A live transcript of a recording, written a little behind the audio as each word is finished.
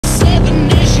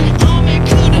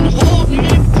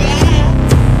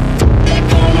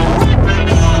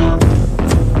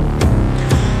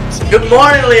Good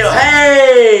morning, Leo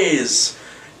Hayes!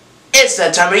 It's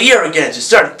that time of year again to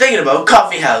start thinking about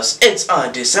Coffee House. It's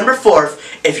on December 4th.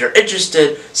 If you're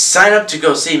interested, sign up to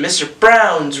go see Mr.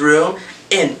 Brown's room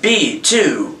in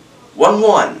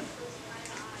B211.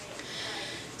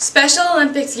 Special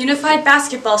Olympics Unified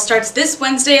Basketball starts this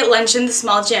Wednesday at lunch in the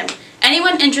small gym.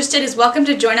 Anyone interested is welcome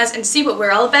to join us and see what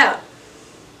we're all about.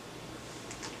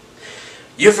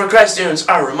 Youth for Christ students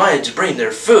are reminded to bring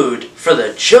their food for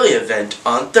the chili event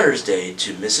on Thursday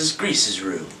to Mrs. Grease's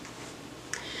room.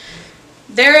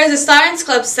 There is a Science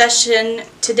Club session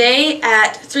today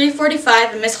at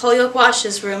 3:45 in Miss Holyoke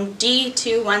Wash's room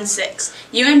D216.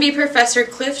 UNB Professor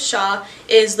Cliff Shaw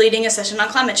is leading a session on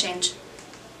climate change.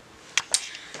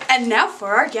 And now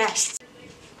for our guests.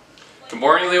 Good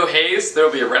morning, Leo Hayes. There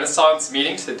will be a Renaissance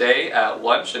meeting today at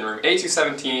lunch in room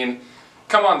A217.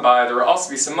 Come on by. There will also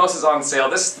be samosas on sale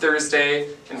this Thursday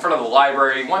in front of the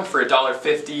library, one for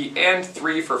 $1.50 and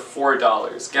three for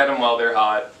 $4. Get them while they're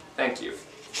hot. Thank you.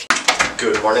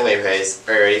 Good morning, Leo Hayes.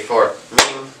 Are you ready for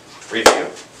meme review?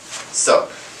 So,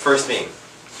 first meme.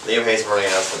 Leo Hayes Morning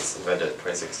Announcements, invented in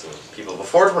 2016. People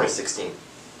before 2016.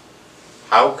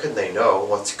 How can they know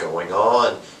what's going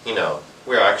on? You know,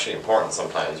 we're actually important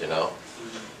sometimes, you know.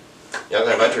 Young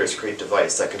inventors create a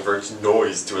device that converts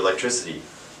noise to electricity.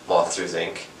 Monsters,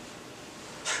 Inc.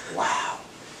 Wow.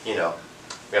 You know,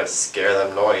 we gotta scare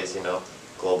them noise, you know.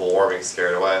 Global warming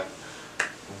scared away.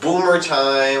 Boomer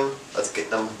time. Let's get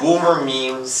them boomer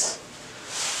memes.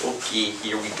 Okay,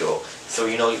 here we go. So,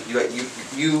 you know,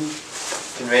 you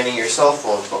inventing your cell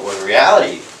phone, but when in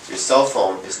reality, your cell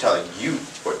phone is telling you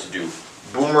what to do.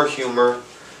 Boomer humor.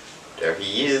 There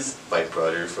he is, my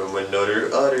brother from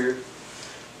another udder.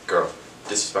 Girl,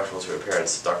 disrespectful to her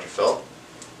parents, Dr. Phil.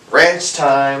 Ranch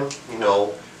time, you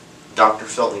know, Dr.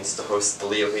 Phil needs to host the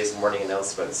Leo Hayes Morning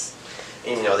Announcements.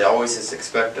 And, you know, they always just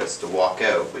expect us to walk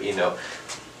out, but, you know,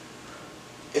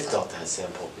 it's not that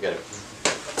simple. We gotta...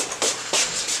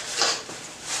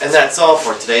 And that's all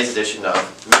for today's edition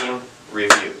of Meme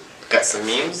Review. Got some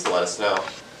memes? Let us know.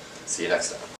 See you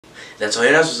next time. That's all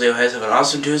your announcements, Leo Hayes. Have an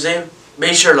awesome Tuesday.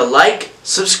 Make sure to like,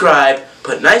 subscribe,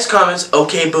 put nice comments,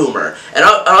 okay boomer. And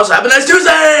also have a nice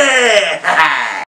Tuesday!